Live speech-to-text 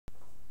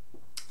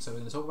So we're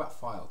going to talk about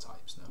file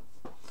types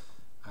now,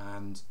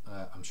 and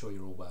I'm sure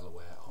you're all well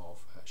aware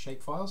of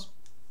shapefiles.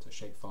 So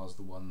shapefiles are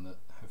the one that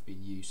have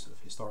been used sort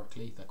of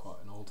historically. They're quite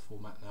an old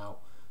format now.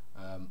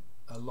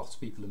 A lot of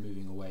people are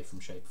moving away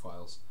from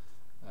shapefiles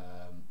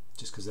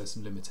just because there's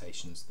some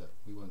limitations that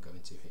we won't go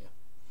into here.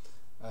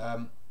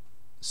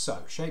 So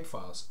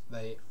shapefiles,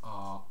 they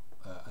are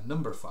a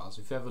number of files.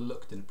 If you've ever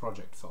looked in a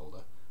project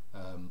folder,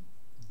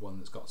 one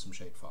that's got some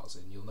shapefiles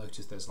in, you'll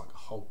notice there's like a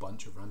whole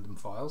bunch of random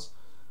files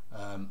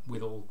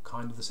with all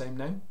kind of the same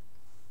name.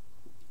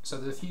 So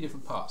there's a few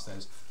different parts.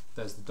 There's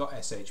the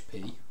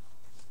 .shp.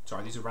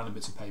 Sorry, these are random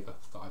bits of paper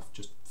that I've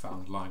just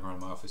found lying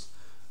around my office.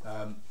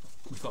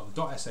 We've got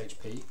the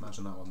 .shp,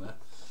 imagine that one there.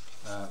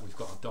 We've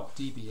got a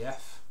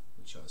 .dbf,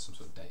 which is some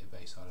sort of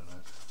database, I don't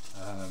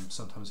know.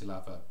 Sometimes you'll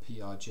have a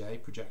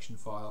PRJ, projection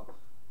file.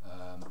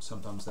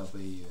 Sometimes there'll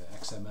be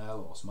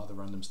XML or some other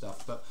random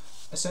stuff. But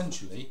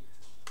essentially,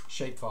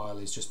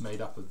 shapefile is just made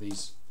up of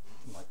these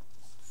like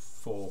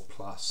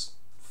 4+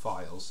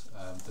 files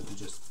that are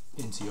just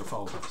into your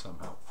folder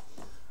somehow.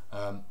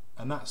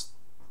 And that's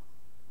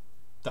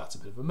a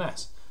bit of a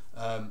mess.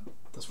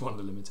 That's one of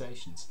the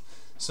limitations.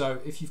 So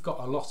if you've got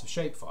a lot of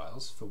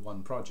shapefiles for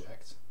one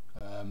project,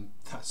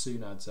 that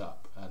soon adds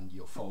up and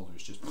your folder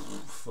is just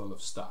full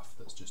of stuff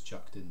that's just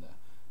chucked in there.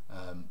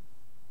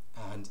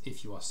 And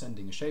if you are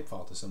sending a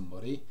shapefile to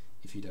somebody,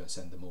 if you don't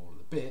send them all of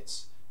the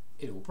bits,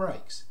 it all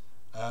breaks.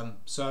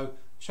 So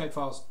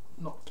shapefiles,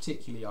 not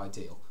particularly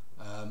ideal.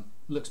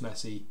 Looks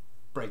messy,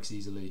 breaks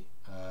easily.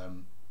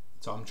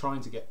 So I'm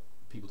trying to get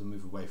people to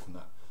move away from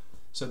that.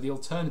 So the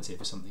alternative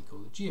is something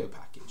called a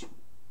Geopackage.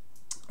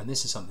 And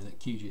this is something that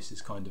QGIS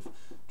is kind of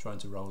trying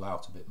to roll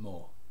out a bit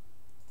more.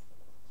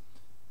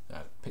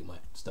 Pick my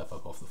stuff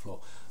up off the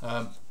floor.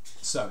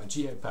 So a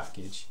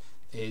Geopackage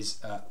is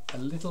a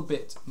little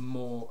bit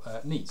more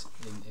neat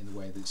in the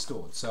way that it's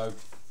stored. So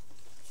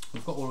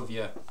we've got all of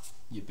your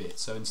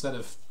bits. So instead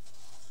of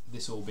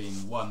this all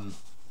being one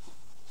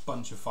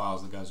bunch of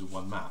files that goes with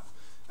one map,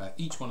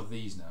 each one of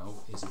these now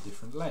is a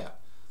different layer.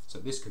 So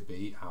this could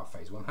be our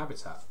phase 1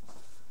 habitat.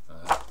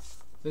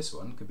 This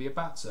one could be a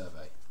bat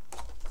survey.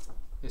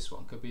 This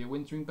one could be a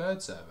wintering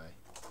bird survey.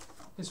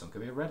 This one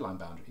could be a red line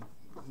boundary.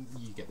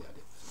 You get the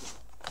idea.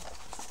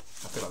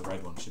 I feel like the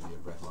red one should be a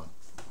red line.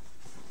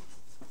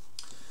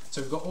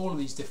 So we've got all of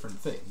these different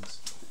things,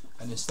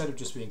 and instead of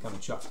just being kind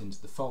of chucked into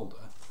the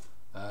folder,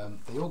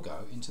 they all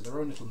go into their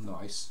own little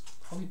nice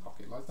Polly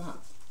Pocket like that.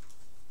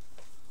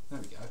 There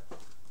we go.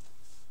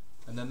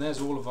 And then there's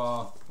all of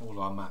our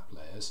map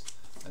layers,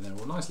 and they're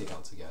all nicely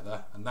held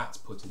together, and that's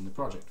put in the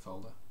project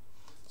folder.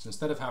 So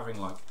instead of having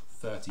like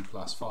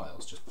 30+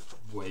 files just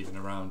waving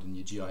around in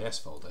your GIS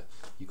folder,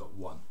 you've got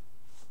one.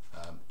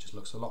 Just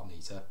looks a lot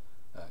neater,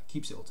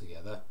 keeps it all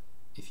together.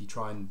 If you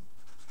try and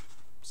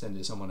send it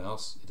to someone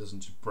else, it doesn't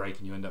just break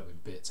and you end up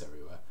with bits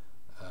everywhere.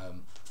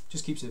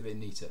 Just keeps it a bit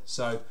neater.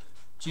 So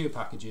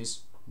Geopackages,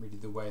 really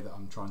the way that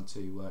I'm trying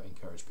to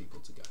encourage people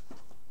to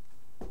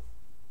go.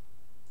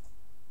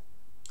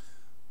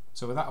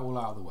 So with that all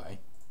out of the way,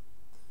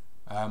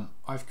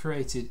 I've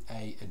created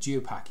a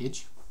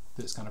Geopackage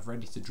that's kind of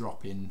ready to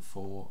drop in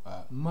for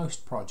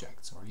most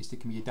projects, or at least it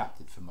can be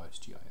adapted for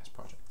most GIS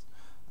projects.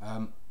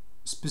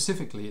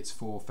 Specifically it's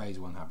for phase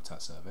 1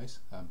 habitat surveys,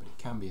 but it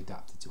can be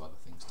adapted to other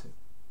things too.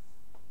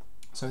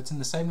 So it's in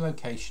the same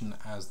location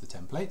as the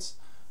templates,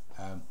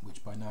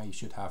 which by now you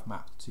should have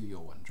mapped to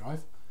your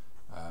OneDrive.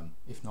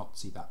 If not,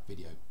 see that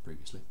video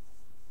previously.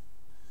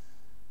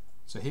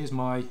 So here's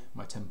my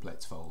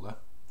templates folder,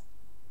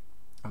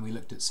 and we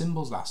looked at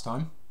symbols last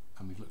time,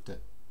 and we've looked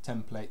at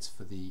templates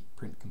for the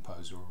print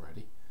composer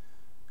already,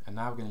 and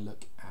now we're going to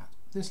look at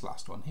this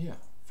last one here,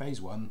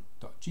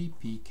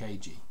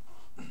 phase1.gpkg.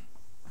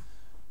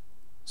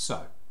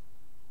 So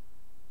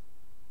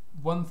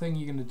one thing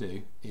you're going to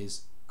do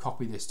is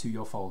copy this to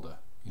your folder.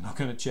 You're not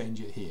going to change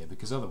it here,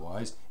 because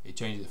otherwise it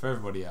changes it for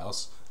everybody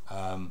else.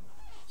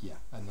 Yeah,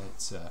 and then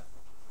it's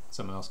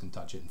someone else can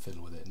touch it and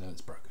fiddle with it, and then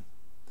it's broken.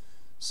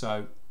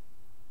 So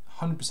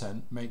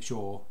 100% make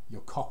sure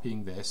you're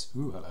copying this.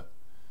 Ooh, hello.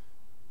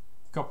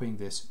 Copying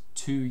this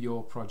to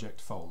your project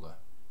folder.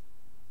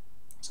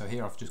 So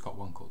here I've just got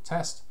one called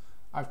test.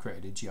 I've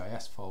created a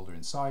GIS folder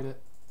inside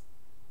it,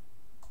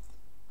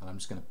 and I'm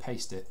just going to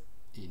paste it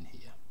in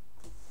here.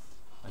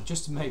 And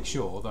just to make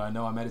sure that I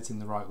know I'm editing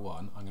the right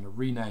one, I'm going to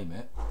rename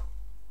it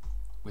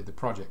with the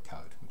project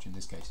code, which in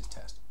this case is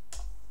test.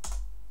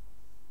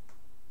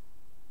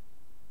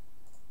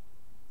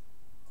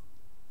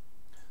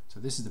 So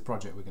this is the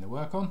project we're going to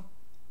work on.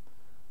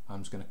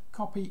 I'm just going to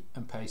copy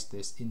and paste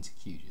this into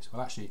QGIS.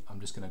 Well, actually, I'm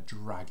just going to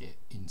drag it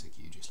into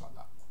QGIS like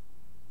that.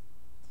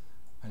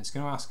 And it's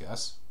going to ask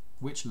us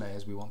which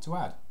layers we want to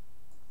add.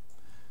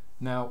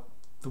 Now,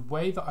 the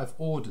way that I've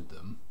ordered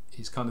them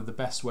is kind of the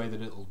best way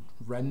that it'll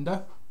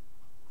render.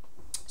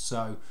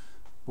 So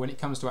when it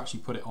comes to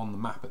actually put it on the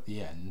map at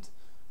the end,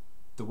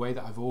 the way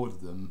that I've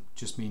ordered them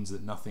just means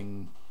that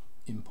nothing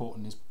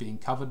important is being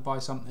covered by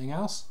something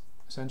else,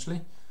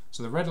 essentially.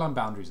 So the red line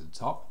boundaries at the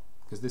top,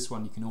 because this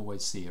one you can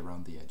always see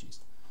around the edges.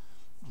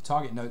 The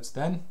target notes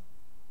then,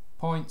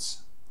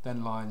 points,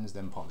 then lines,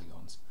 then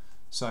polygons.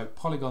 So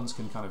polygons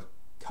can kind of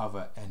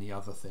cover any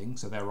other thing,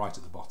 so they're right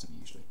at the bottom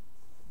usually.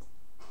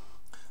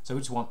 So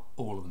we just want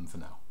all of them for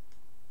now.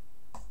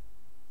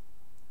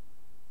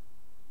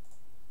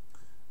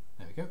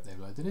 There we go, they've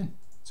loaded in.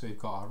 So we've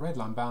got our red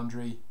line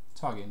boundary,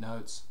 target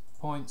nodes,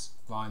 points,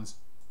 lines,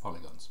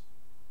 polygons.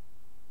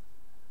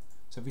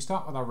 So if we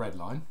start with our red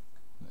line,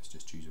 let's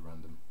just choose a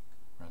random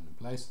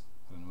place.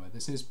 I don't know where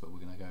this is, but we're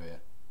going to go here.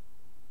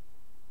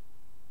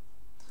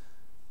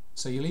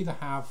 So you'll either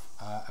have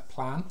a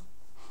plan,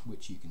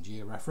 which you can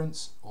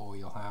georeference, or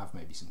you'll have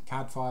maybe some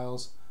CAD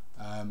files.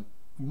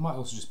 You might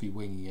also just be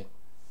winging it.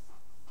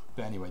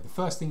 But anyway, the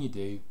first thing you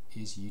do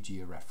is you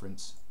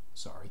georeference.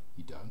 Sorry,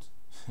 you don't.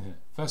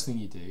 First thing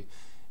you do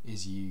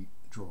is you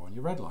draw on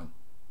your red line.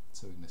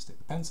 So we're going to stick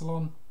the pencil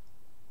on,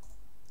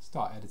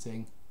 start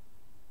editing,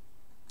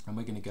 and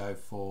we're going to go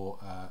for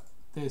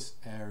this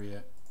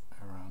area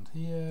around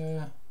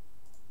here.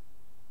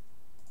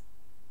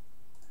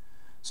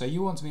 So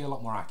you want to be a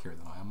lot more accurate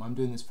than I am. I'm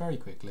doing this very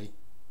quickly,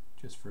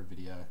 just for a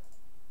video.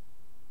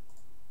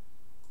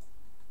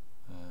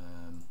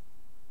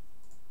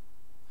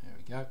 There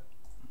we go.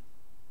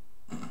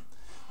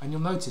 And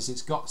you'll notice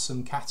it's got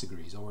some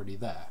categories already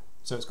there.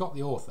 So it's got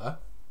the author,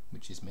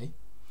 which is me.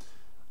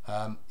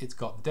 It's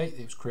got the date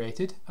it was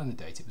created and the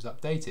date it was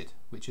updated,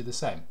 which are the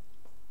same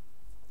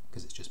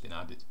because it's just been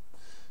added.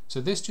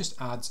 So this just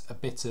adds a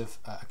bit of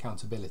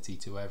accountability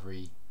to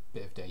every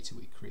bit of data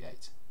we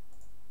create.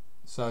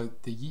 So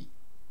the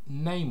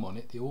name on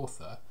it, the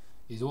author,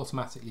 is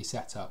automatically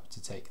set up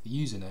to take the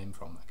username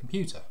from that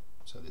computer.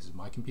 So this is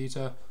my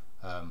computer.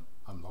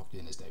 I'm logged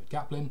in as David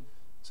Kaplan,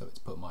 so it's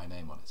put my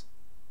name on it.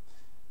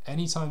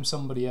 Anytime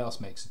somebody else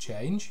makes a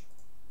change,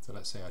 so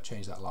let's say I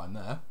change that line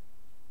there,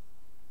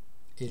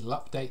 it'll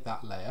update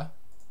that layer.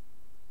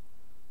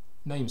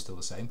 Name's still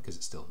the same because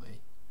it's still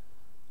me,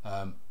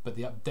 but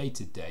the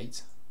updated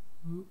date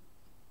will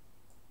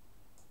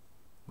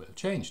have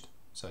changed.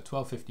 So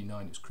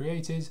 12:59 it was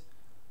created,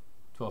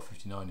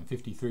 12:59 and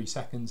 53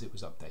 seconds it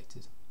was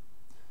updated.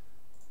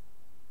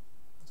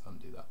 Let's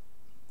undo that.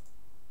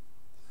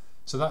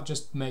 So that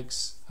just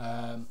makes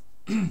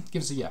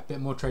gives us a bit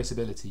more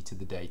traceability to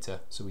the data,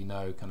 so we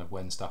know kind of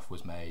when stuff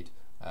was made,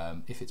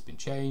 if it's been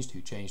changed,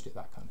 who changed it,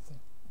 that kind of thing.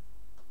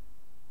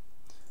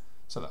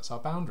 So that's our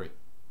boundary.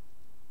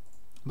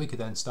 We could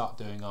then start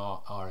doing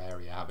our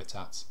area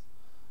habitats.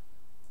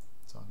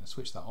 So I'm going to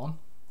switch that on.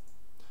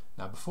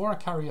 Now before I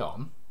carry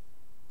on,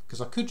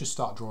 because I could just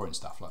start drawing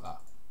stuff like that.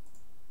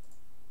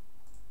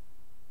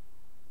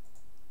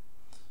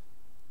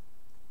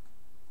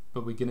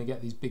 But we're going to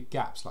get these big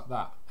gaps like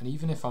that. And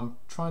even if I'm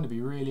trying to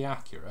be really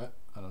accurate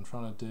and I'm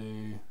trying to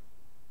do,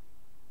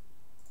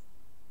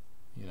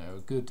 you know,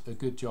 a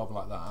good job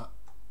like that,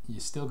 you're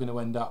still going to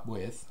end up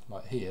with,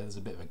 like here, there's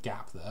a bit of a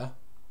gap there.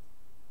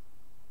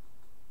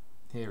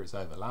 Here it's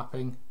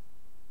overlapping.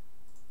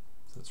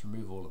 So let's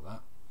remove all of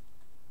that.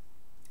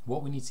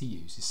 What we need to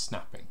use is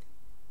snapping.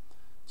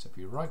 So if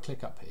we right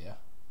click up here,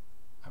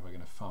 and we're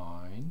going to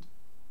find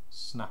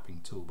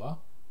snapping toolbar,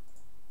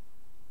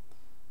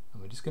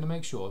 and we're just going to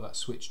make sure that's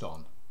switched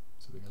on.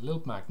 So we've got a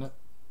little magnet,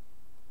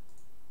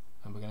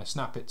 and we're going to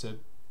snap it to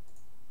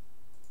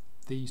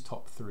these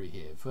top three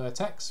here.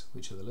 Vertex,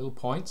 which are the little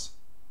points,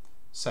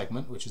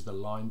 segment, which is the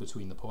line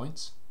between the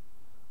points,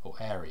 or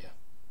area,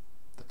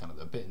 the kind of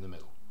the bit in the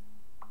middle.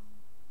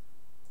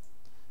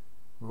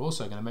 We're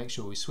also going to make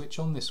sure we switch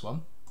on this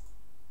one,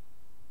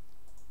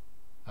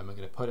 and we're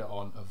going to put it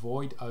on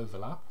avoid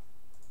overlap,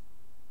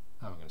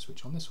 and we're going to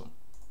switch on this one.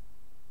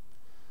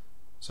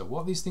 So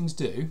what these things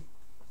do,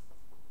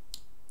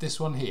 this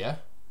one here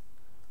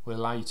will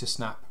allow you to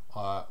snap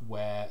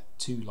where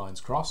two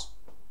lines cross.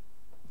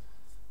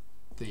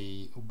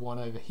 The one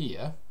over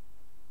here,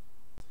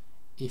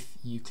 if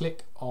you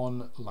click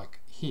on like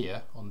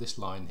here on this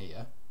line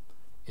here,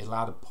 it'll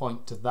add a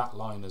point to that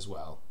line as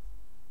well.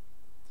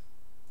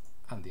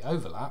 And the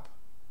overlap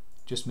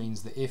just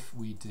means that if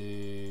we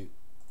do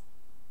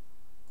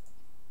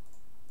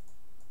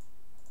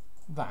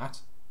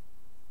that,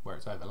 where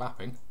it's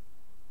overlapping,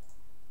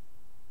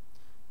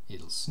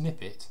 it'll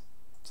snip it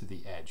to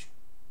the edge.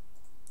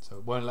 So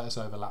it won't let us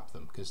overlap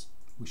them because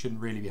we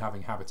shouldn't really be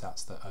having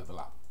habitats that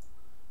overlap.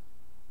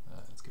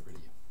 Let's get rid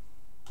of you.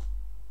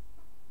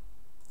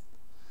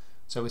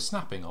 So with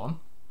snapping on,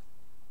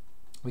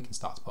 we can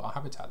start to put our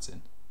habitats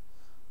in.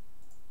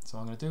 So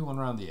I'm going to do one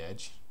around the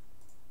edge,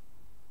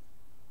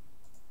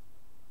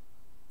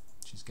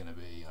 which is going to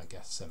be, I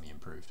guess,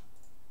 semi-improved.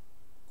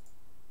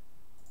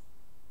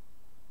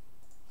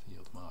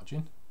 Field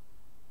margin.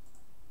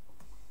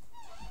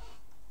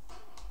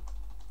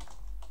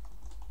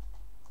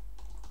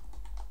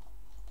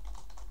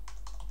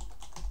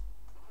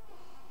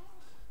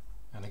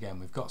 And again,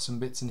 we've got some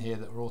bits in here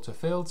that are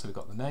auto-filled, so we've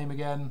got the name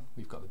again,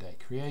 we've got the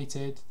date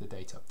created, the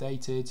date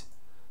updated.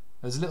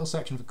 There's a little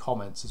section for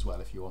comments as well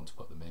if you want to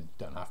put them in. You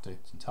don't have to,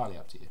 it's entirely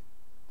up to you.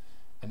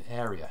 An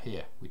area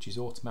here, which is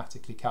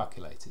automatically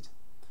calculated.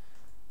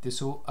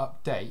 This will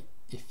update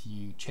if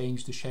you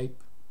change the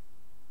shape,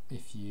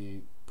 if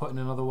you put in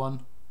another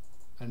one,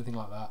 anything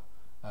like that.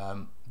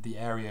 the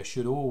area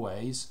should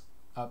always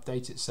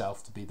update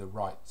itself to be the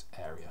right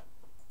area.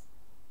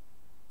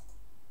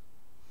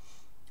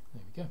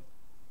 There we go.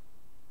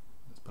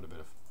 Let's put a bit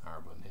of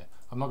arrow button here.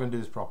 I'm not going to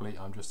do this properly,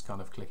 I'm just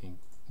kind of clicking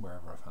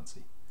wherever I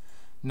fancy.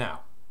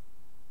 Now,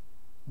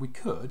 we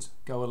could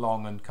go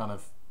along and kind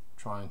of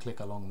try and click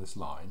along this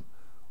line,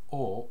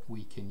 or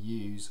we can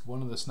use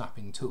one of the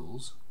snapping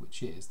tools,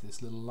 which is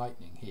this little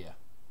lightning here,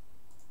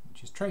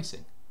 which is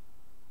tracing.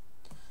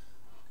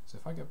 So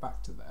if I go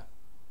back to there,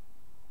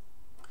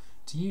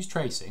 to use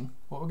tracing,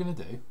 what we're going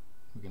to do,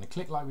 we're going to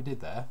click like we did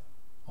there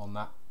on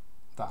that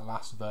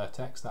last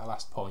vertex, that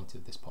last point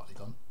of this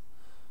polygon,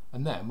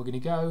 and then we're going to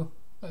go,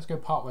 let's go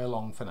part way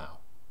along for now.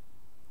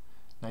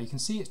 Now you can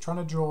see it's trying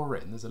to draw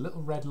in, there's a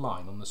little red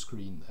line on the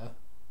screen there,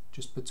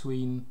 just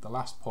between the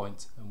last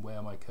point and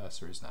where my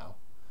cursor is now.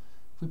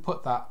 If we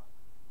put that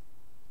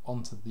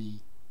onto the,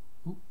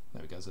 ooh,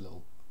 there we go, there's a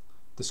little,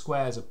 the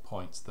squares are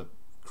points, the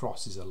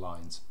crosses are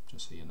lines,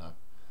 just so you know.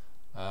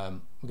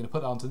 We're going to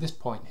put that onto this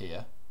point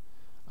here,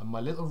 and my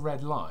little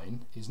red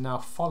line is now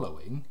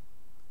following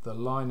the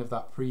line of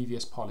that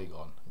previous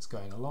polygon. It's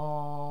going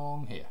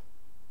along here.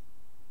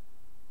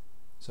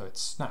 So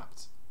it's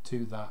snapped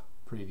to that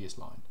previous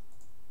line.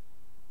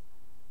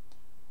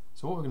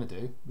 So what we're going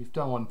to do, we've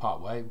done one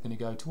part way, we're going to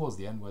go towards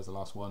the end. Where's the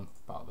last one?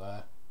 About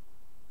there.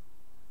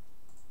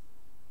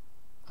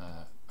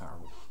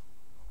 Arrow.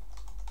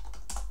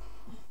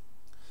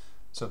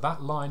 So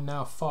that line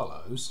now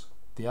follows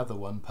the other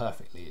one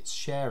perfectly. It's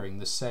sharing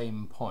the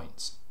same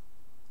points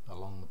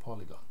along the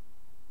polygon.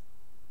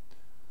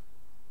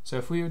 So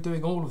if we were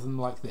doing all of them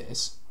like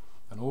this,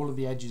 and all of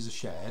the edges are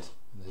shared,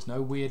 and there's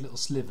no weird little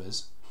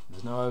slivers, and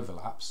there's no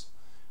overlaps,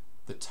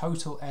 the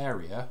total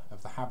area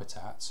of the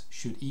habitats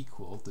should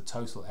equal the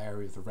total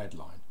area of the red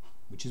line,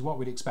 which is what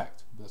we'd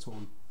expect. That's what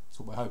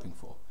we're hoping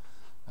for.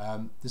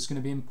 This is going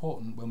to be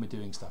important when we're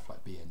doing stuff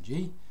like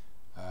BNG,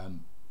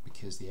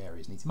 because the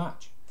areas need to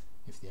match.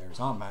 If the areas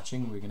aren't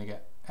matching, we're going to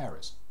get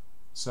errors.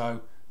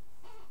 So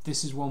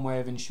this is one way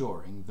of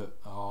ensuring that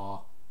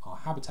our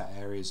habitat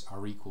areas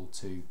are equal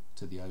to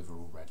the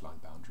overall red line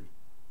boundary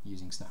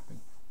using snapping,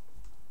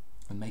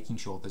 and making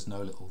sure there's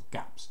no little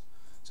gaps.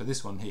 So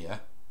this one here,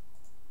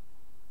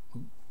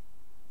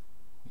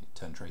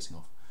 turn tracing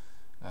off.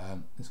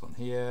 This one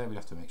here, we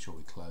have to make sure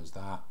we close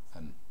that,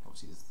 and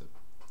obviously there's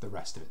the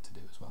rest of it to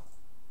do as well.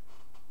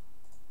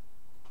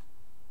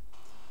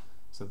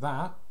 So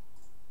that,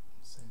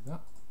 save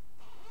that.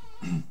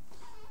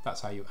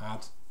 That's how you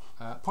add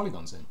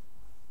polygons in.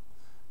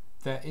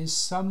 There is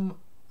some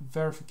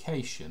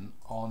verification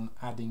on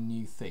adding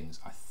new things,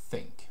 I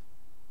think.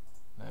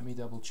 Let me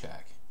double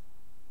check.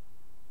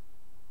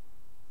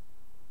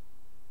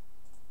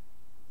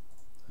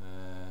 I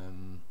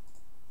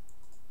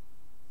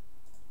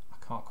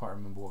can't quite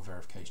remember what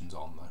verification's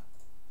on though.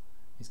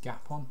 Is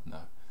gap on?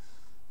 No.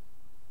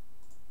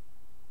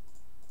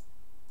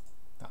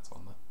 That's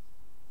on there.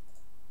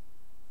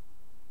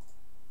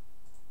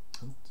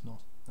 Oh, it's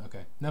not.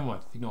 Okay, never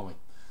mind, ignore me.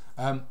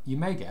 You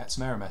may get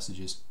some error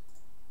messages.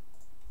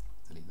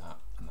 Delete that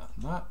and that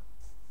and that.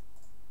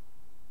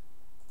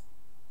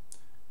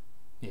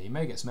 Yeah, you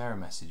may get some error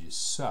messages.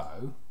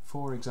 So,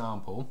 for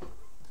example,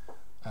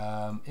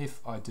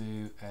 if I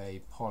do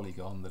a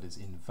polygon that is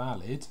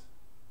invalid,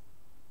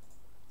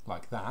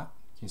 like that,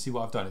 you can see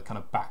what I've done, it kind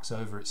of backs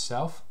over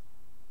itself,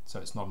 so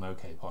it's not an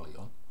okay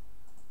polygon.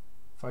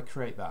 If I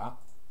create that,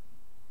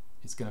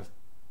 it's going to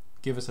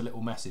give us a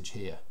little message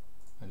here,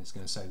 and it's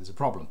going to say there's a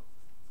problem.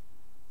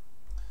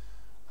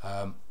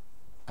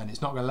 And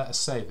it's not going to let us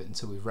save it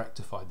until we've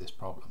rectified this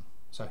problem.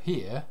 So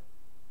here,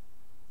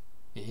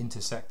 it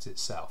intersects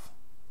itself.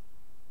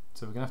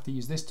 So we're going to have to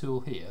use this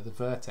tool here, the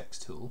vertex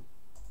tool,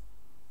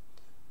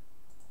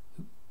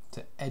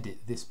 to edit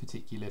this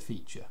particular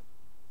feature.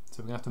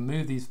 So we're going to have to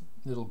move these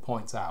little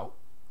points out,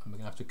 and we're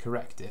going to have to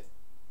correct it.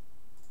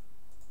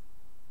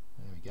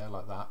 There we go,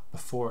 like that,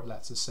 before it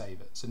lets us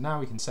save it. So now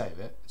we can save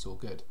it, it's all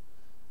good.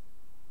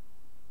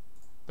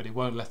 But it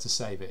won't let us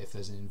save it if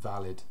there's an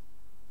invalid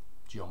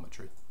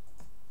geometry.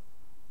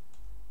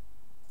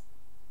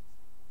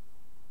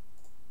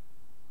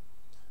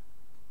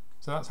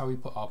 So that's how we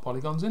put our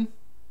polygons in.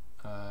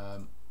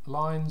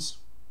 Lines,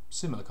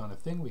 similar kind of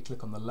thing. We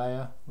click on the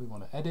layer we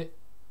want to edit,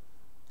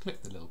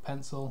 click the little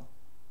pencil,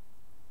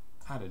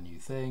 add a new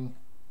thing,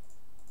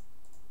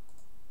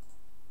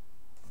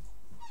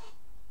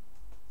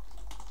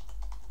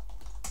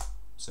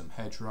 some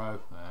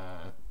hedgerow,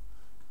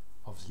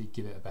 obviously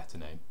give it a better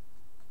name.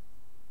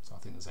 So I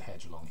think there's a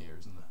hedge along here,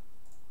 isn't there?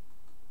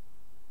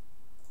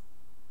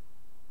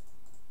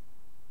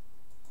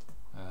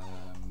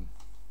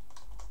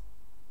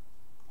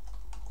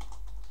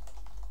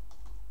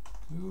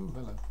 Ooh,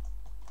 hello.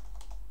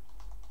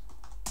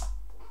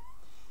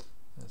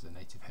 There's a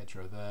native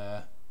hedgerow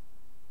there.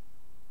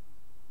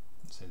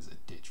 Let's say there's a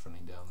ditch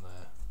running down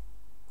there.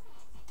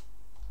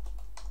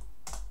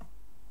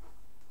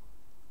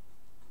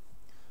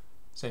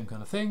 Same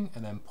kind of thing,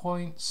 and then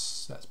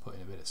points. Let's put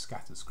in a bit of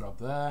scattered scrub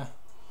there.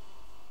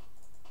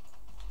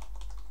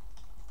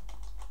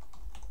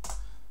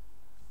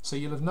 So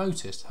you'll have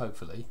noticed,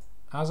 hopefully,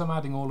 as I'm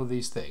adding all of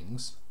these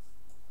things,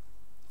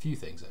 a few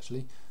things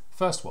actually.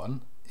 First one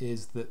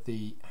is that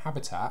the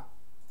habitat,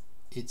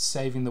 it's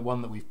saving the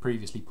one that we've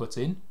previously put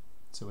in.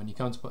 So when you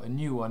come to put a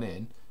new one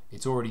in,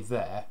 it's already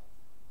there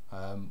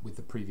with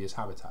the previous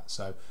habitat.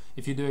 So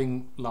if you're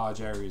doing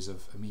large areas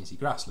of amenity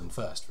grassland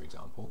first, for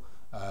example,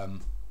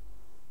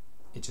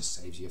 it just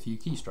saves you a few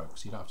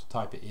keystrokes. You don't have to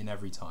type it in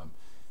every time.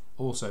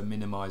 Also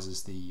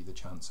minimises the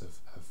chance of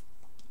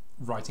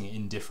writing it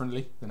in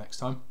differently the next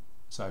time.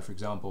 So for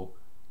example,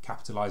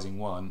 capitalising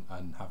one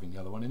and having the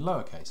other one in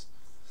lowercase.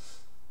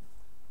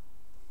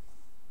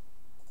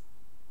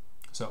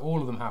 So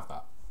all of them have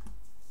that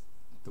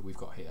we've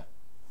got here.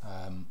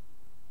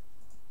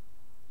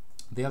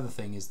 The other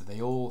thing is that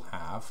they all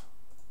have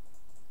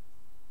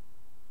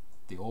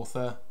the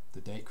author,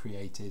 the date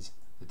created,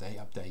 the date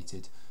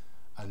updated,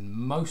 and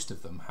most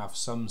of them have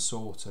some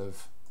sort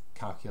of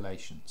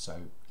calculation. So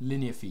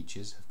linear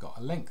features have got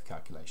a length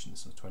calculation,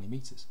 this one's 20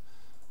 meters.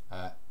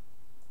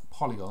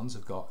 Polygons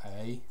have got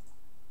a,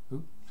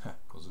 of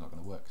course it's not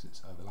going to work because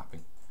it's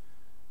overlapping,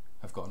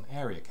 have got an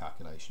area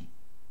calculation.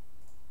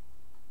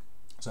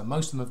 So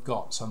most of them have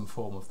got some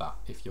form of that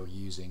if you're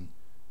using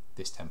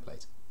this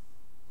template.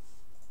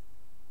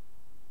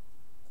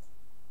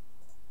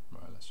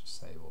 Right, let's just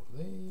save all of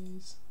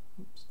these.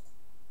 Oops.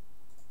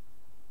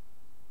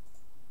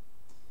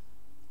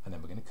 And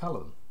then we're going to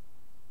colour them.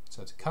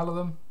 So to colour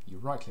them, you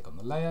right click on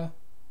the layer,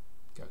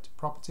 go to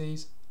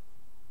properties,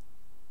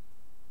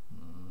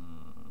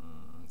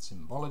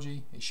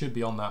 symbology. It should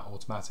be on that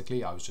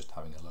automatically, I was just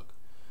having a look.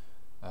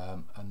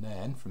 And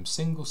then from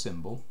single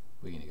symbol,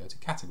 we're going to go to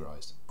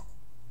categorised.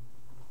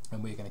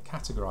 And we're going to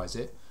categorise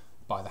it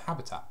by the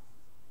habitat.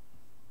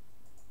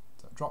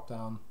 So drop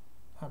down,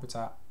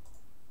 habitat,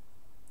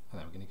 and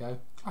then we're going to go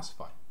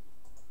classify.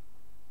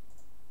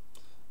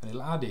 And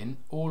it'll add in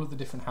all of the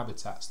different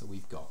habitats that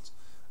we've got.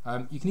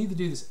 You can either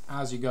do this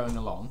as you're going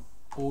along,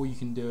 or you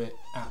can do it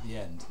at the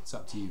end. It's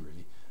up to you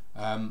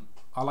really.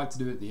 I like to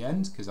do it at the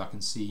end because I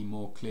can see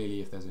more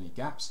clearly if there's any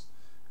gaps,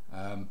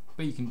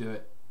 but you can do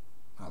it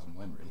as and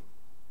when really.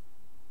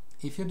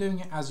 If you're doing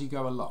it as you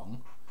go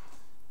along,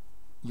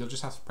 you'll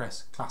just have to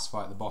press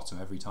classify at the bottom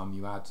every time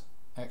you add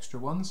extra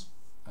ones,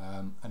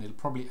 and it'll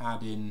probably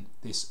add in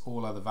this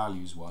all other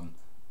values one,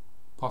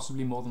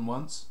 possibly more than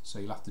once, so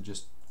you'll have to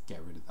just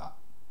get rid of that,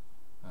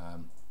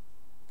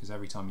 because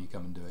every time you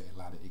come and do it,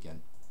 it'll add it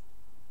again.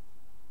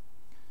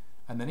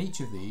 And then each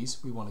of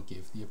these we want to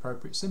give the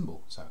appropriate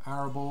symbol. So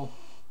arable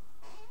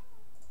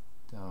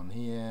down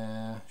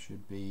here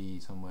should be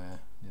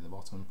somewhere near the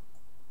bottom.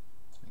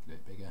 Let's make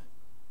it a bit bigger.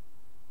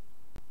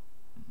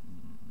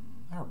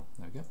 Arable,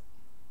 there we go.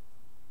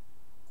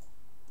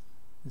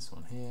 This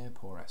one here,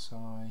 poor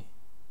SI.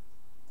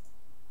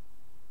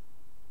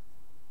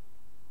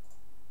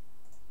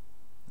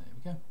 There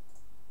we go.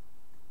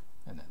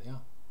 And there they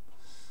are.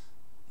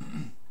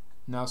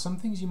 Now some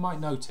things you might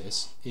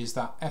notice is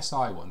that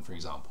SI one, for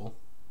example,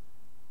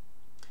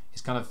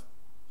 is kind of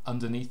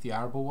underneath the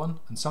arable one,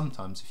 and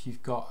sometimes if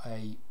you've got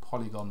a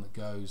polygon that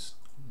goes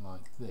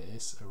like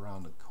this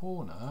around a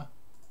corner,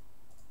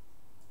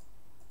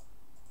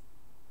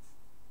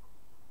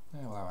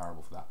 yeah, we'll have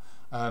arable for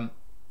that.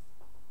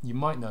 You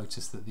might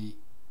notice that the,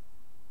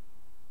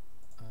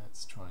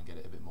 let's try and get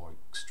it a bit more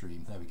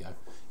extreme, there we go.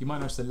 You might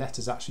notice the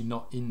letter's actually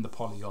not in the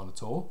polygon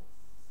at all.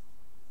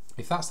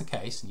 If that's the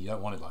case and you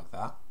don't want it like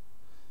that,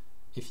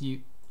 if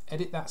you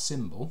edit that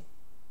symbol,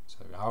 so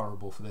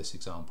arable for this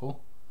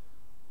example,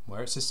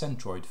 where it's a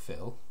centroid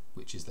fill,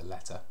 which is the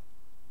letter,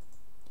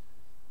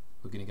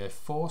 we're going to go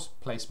force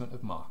placement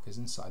of markers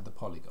inside the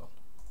polygon.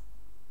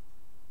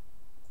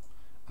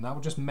 And that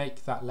will just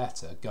make that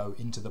letter go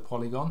into the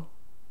polygon.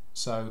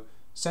 So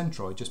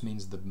centroid just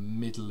means the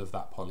middle of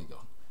that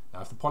polygon.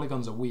 Now if the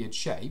polygon's a weird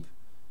shape,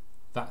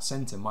 that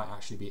centre might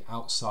actually be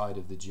outside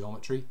of the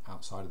geometry,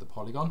 outside of the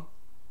polygon.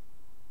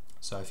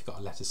 So if you've got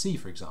a letter C,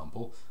 for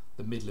example,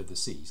 the middle of the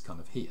C is kind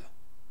of here.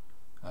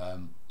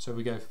 So if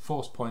we go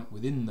force point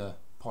within the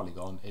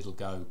polygon, it'll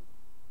go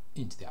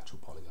into the actual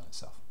polygon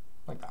itself,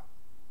 like that.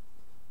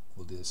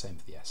 We'll do the same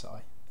for the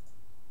SI.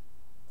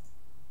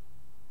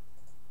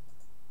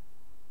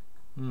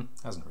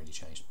 Hasn't really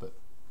changed, but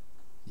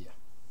yeah.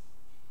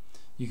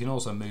 You can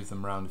also move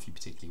them around if you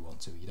particularly want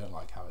to. You don't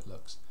like how it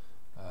looks.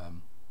 But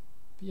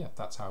yeah,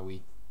 that's how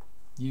we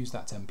use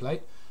that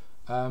template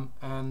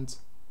and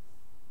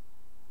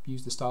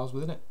use the styles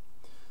within it.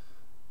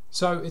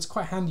 So it's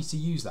quite handy to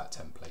use that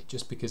template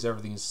just because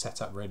everything is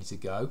set up ready to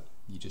go.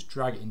 You just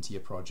drag it into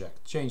your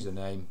project, change the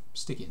name,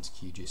 stick it into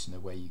QGIS, and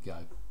away you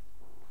go.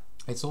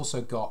 It's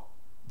also got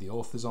the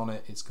authors on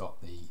it, it's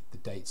got the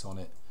dates on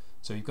it,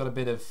 so you've got a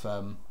bit of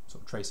sort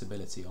of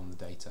traceability on the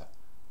data.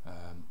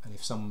 And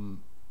if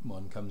someone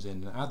comes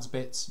in and adds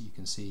bits, you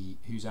can see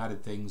who's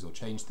added things or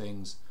changed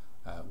things,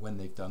 when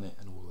they've done it,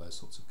 and all those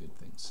sorts of good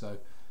things. So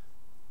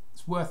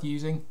it's worth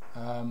using.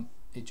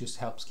 It just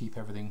helps keep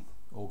everything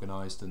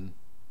organised and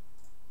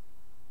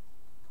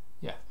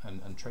yeah,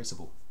 and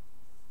traceable.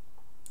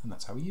 And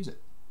that's how we use it.